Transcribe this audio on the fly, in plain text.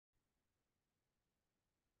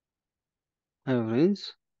Hi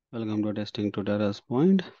friends, welcome to Testing Tutorials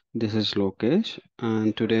Point. This is Lokesh,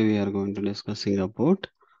 and today we are going to discussing about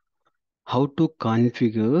how to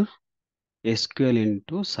configure SQL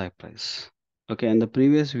into Cypress. Okay, in the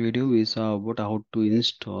previous video we saw about how to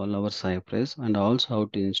install our Cypress and also how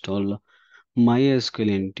to install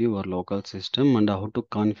MySQL into your local system and how to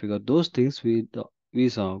configure those things we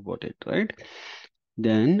saw about it, right?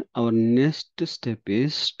 Then our next step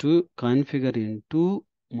is to configure into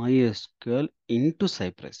MySQL into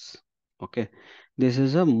Cypress. Okay, this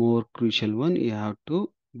is a more crucial one. You have to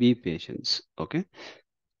be patient. Okay,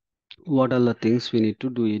 what are the things we need to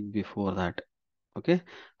do it before that? Okay,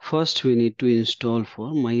 first we need to install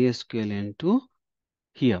for MySQL into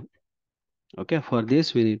here. Okay, for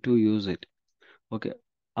this we need to use it. Okay,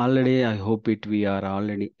 already I hope it we are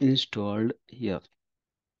already installed here.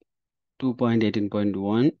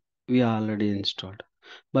 2.18.1 we are already installed,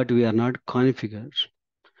 but we are not configured,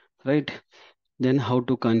 right? Then how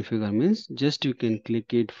to configure means just you can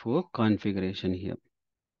click it for configuration here.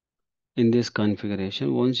 In this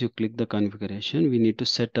configuration, once you click the configuration, we need to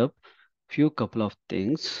set up few couple of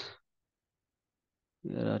things.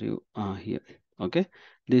 Where are you? Here. Okay,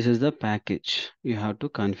 this is the package. You have to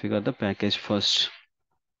configure the package first.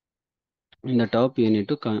 In the top you need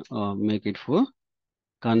to make it for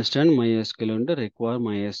constant MySQL and require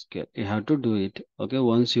MySQL. You have to do it. Okay,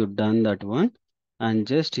 once you've done that one, and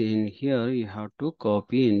just in here you have to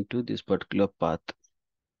copy into this particular path.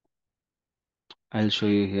 I'll show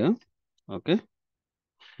you here. Okay,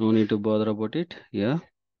 no need to bother about it. Here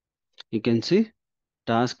you can see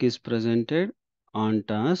task is presented on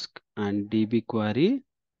task and DB query,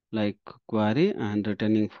 like query and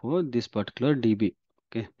returning for this particular DB.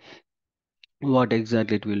 Okay, what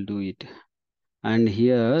exactly it will do it. And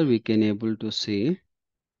here we can able to see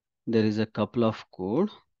there is a couple of code.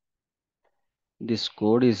 This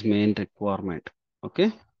code is main requirement.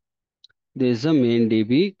 Okay, there is a main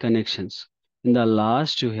DB connections. In the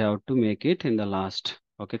last, you have to make it in the last.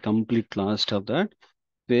 Okay, complete last of that.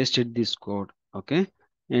 Paste it this code. Okay,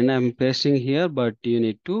 and I'm pasting here, but you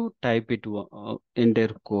need to type it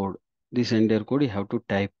entire code. This entire code you have to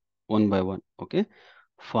type one by one. Okay,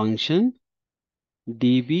 function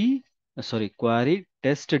DB, sorry, query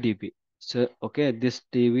test DB. So okay, this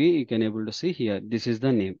DB you can able to see here. This is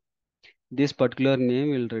the name. This particular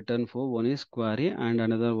name will return for one is query and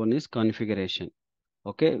another one is configuration.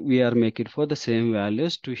 Okay, we are making for the same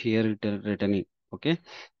values to here returning. Okay,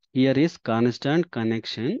 here is constant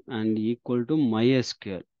connection and equal to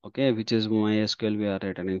MySQL. Okay, which is MySQL we are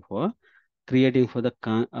returning for creating for the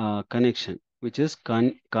connection, which is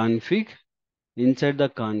config. Inside the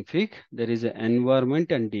config there is an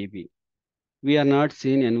environment and DB. We are not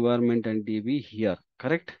seeing environment and DB here,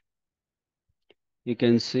 correct? You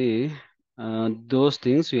can see those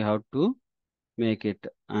things we have to make it,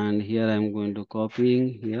 and here I am going to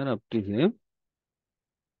copying here up to here.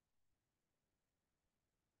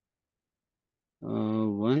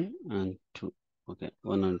 1 and 2. Okay,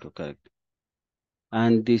 1 and 2, correct.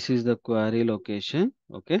 And this is the query location.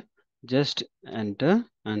 Okay, just enter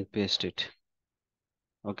and paste it.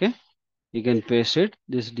 Okay, you can paste it.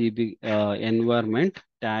 This DB environment,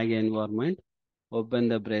 tag environment, open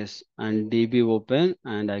the brace and DB open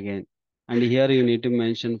and again. And here you need to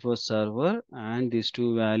mention for server and these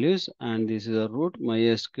two values, and this is a root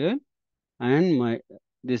MySQL and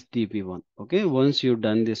this DB1. Okay, once you've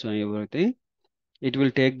done this one everything, it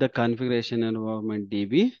will take the configuration environment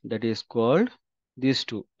DB that is called these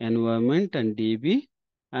two environment and DB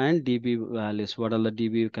values. What are the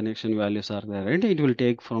DB connection values are there, right? It will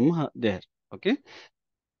take from there. Okay,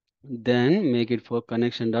 then make it for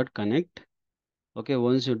connection dot connect. Okay,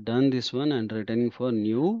 once you've done this one and returning for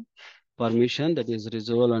new permission, that is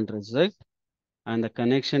resolve and reject, and the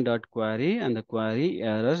connection dot query and the query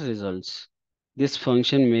error results. This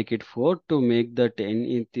function make it for to make that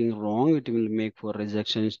anything wrong, it will make for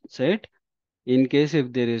rejection set. In case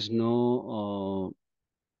if there is no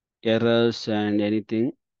errors and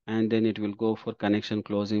anything, and then it will go for connection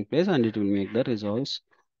closing place and it will make the results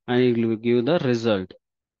and it will give the result.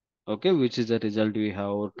 Okay, which is the result we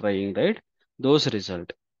have trying, right? Those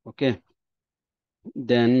result. Okay,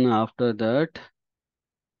 then after that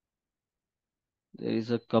there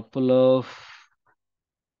is a couple of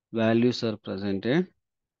values are presented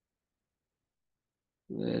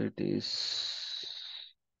where it is.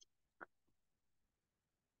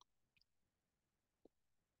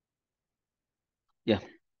 Yeah,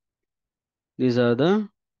 these are the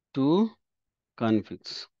two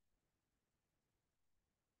configs.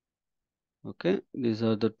 Okay, these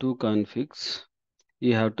are the two configs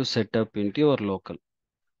you have to set up into your local.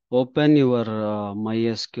 Open your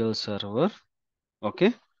MySQL server.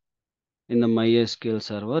 Okay, in the MySQL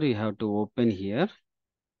server, you have to open here.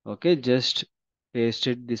 Okay, just paste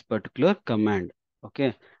it this particular command.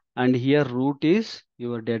 Okay, and here root is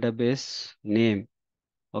your database name.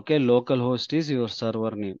 Okay, localhost is your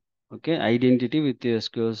server name. Okay, identity with your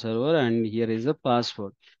SQL server, and here is the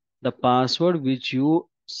password. The password which you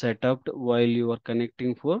set up while you are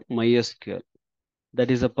connecting for MySQL.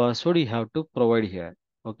 That is the password you have to provide here.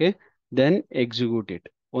 Okay, then execute it.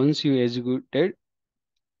 Once you execute it,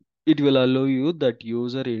 it will allow you that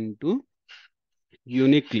user into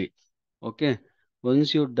uniquely. Okay,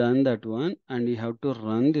 once you've done that one, and you have to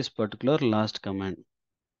run this particular last command,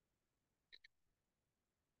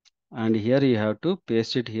 and here you have to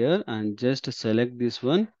paste it here and just select this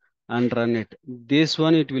one and run it. This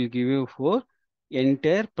one it will give you for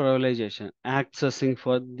entire privilegation accessing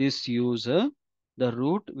for this user. The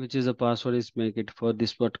root which is a password is make it for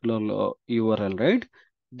this particular URL, right?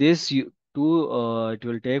 This you to it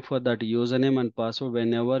will take for that username and password.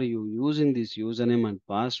 Whenever you using this username and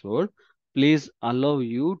password, please allow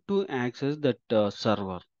you to access that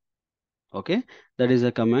server. Okay, that is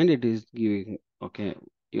a command it is giving. Okay,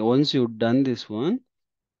 once you've done this one,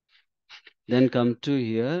 then come to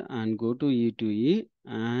here and go to E2E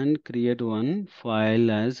and create one file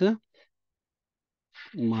as a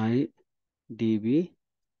mydb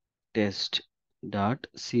test.cy.js.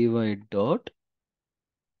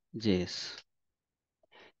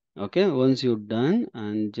 Okay, once you're done,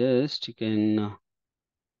 and just you can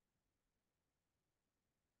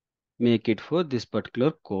make it for this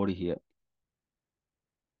particular code here.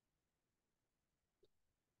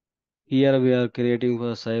 Here we are creating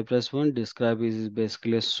for Cypress one. Describe is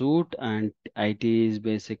basically a suit, and IT is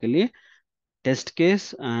basically test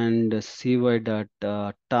case, and cy dot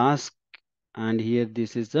task, and here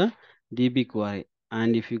this is the db query.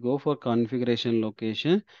 And if you go for configuration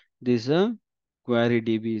location, this query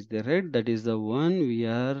db is there, right? That is the one we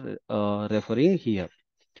are referring here.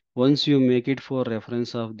 Once you make it for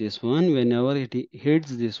reference of this one, whenever it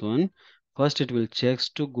hits this one, first it will checks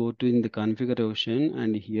to go to in the configuration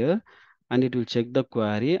and here, and it will check the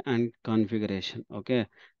query and configuration. Okay,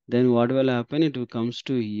 then what will happen, it will comes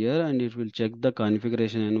to here and it will check the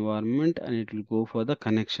configuration environment and it will go for the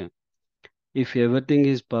connection. If everything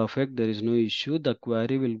is perfect, there is no issue, the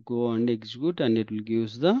query will go and execute and it will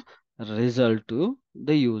gives the result to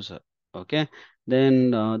the user. Okay,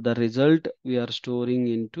 then the result we are storing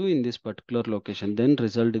into in this particular location. Then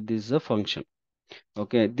result, this is a function.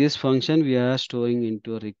 Okay, this function we are storing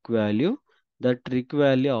into a req value. That req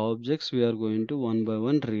value objects we are going to one by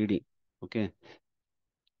one reading. Okay,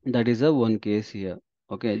 that is a one case here.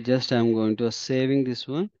 Okay, just I'm going to saving this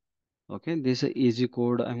one. Okay, this is easy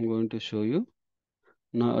code I'm going to show you.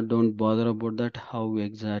 No, don't bother about that how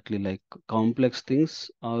exactly like complex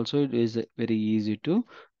things also it is very easy to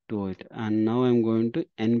do it. And now I'm going to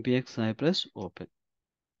npx cypress open.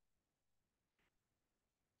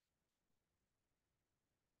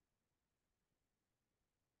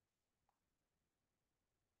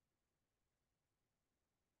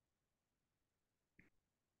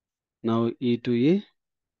 Now e to e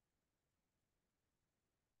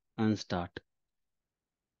and start.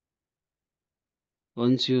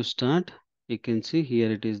 Once you start, you can see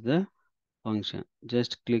here it is the function.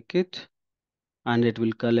 Just click it and it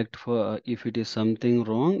will collect for if it is something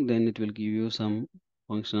wrong, then it will give you some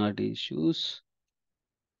functionality issues.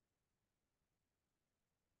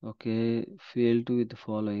 Okay, failed to with the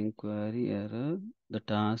following query error. The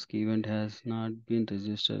task event has not been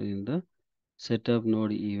registered in the setup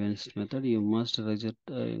node events method. You must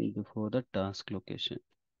register before the task location.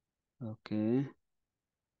 Okay,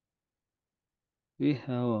 we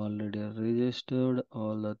have already registered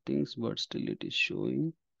all the things, but still it is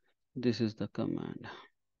showing. This is the command.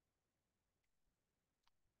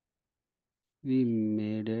 We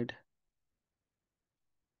made it.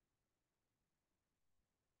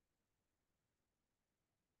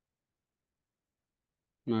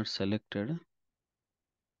 Not selected.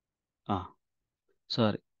 Ah,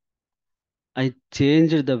 sorry. I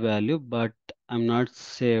changed the value, but I'm not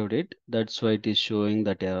saved it. That's why it is showing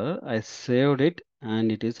that error. I saved it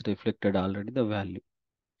and it is reflected already the value.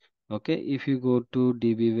 Okay, if you go to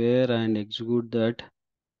dbware and execute that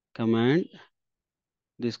command,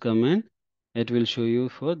 this command, it will show you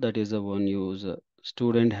for that is a one user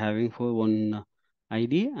student having for one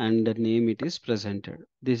ID and the name it is presented.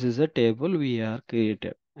 This is a table we are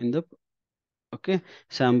created in the okay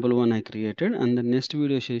sample one I created, and the next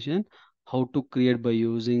video session how to create by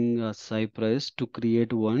using Cypress to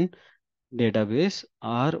create one database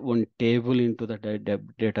or one table into the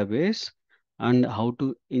database, and how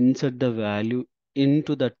to insert the value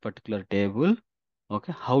into that particular table.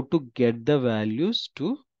 Okay, how to get the values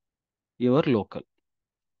to your local.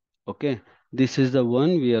 Okay, this is the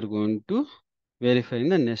one we are going to verify in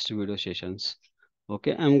the next video sessions.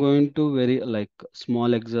 Okay, I'm going to very like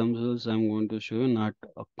small examples. I'm going to show you, not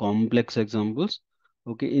complex examples.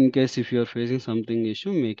 Okay, in case if you are facing something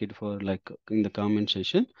issue, make it for like in the comment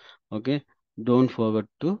section. Okay, don't forget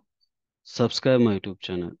to subscribe my YouTube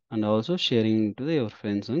channel and also sharing to your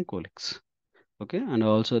friends and colleagues. Okay, and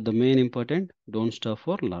also the main important, don't stop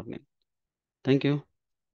for learning. Thank you.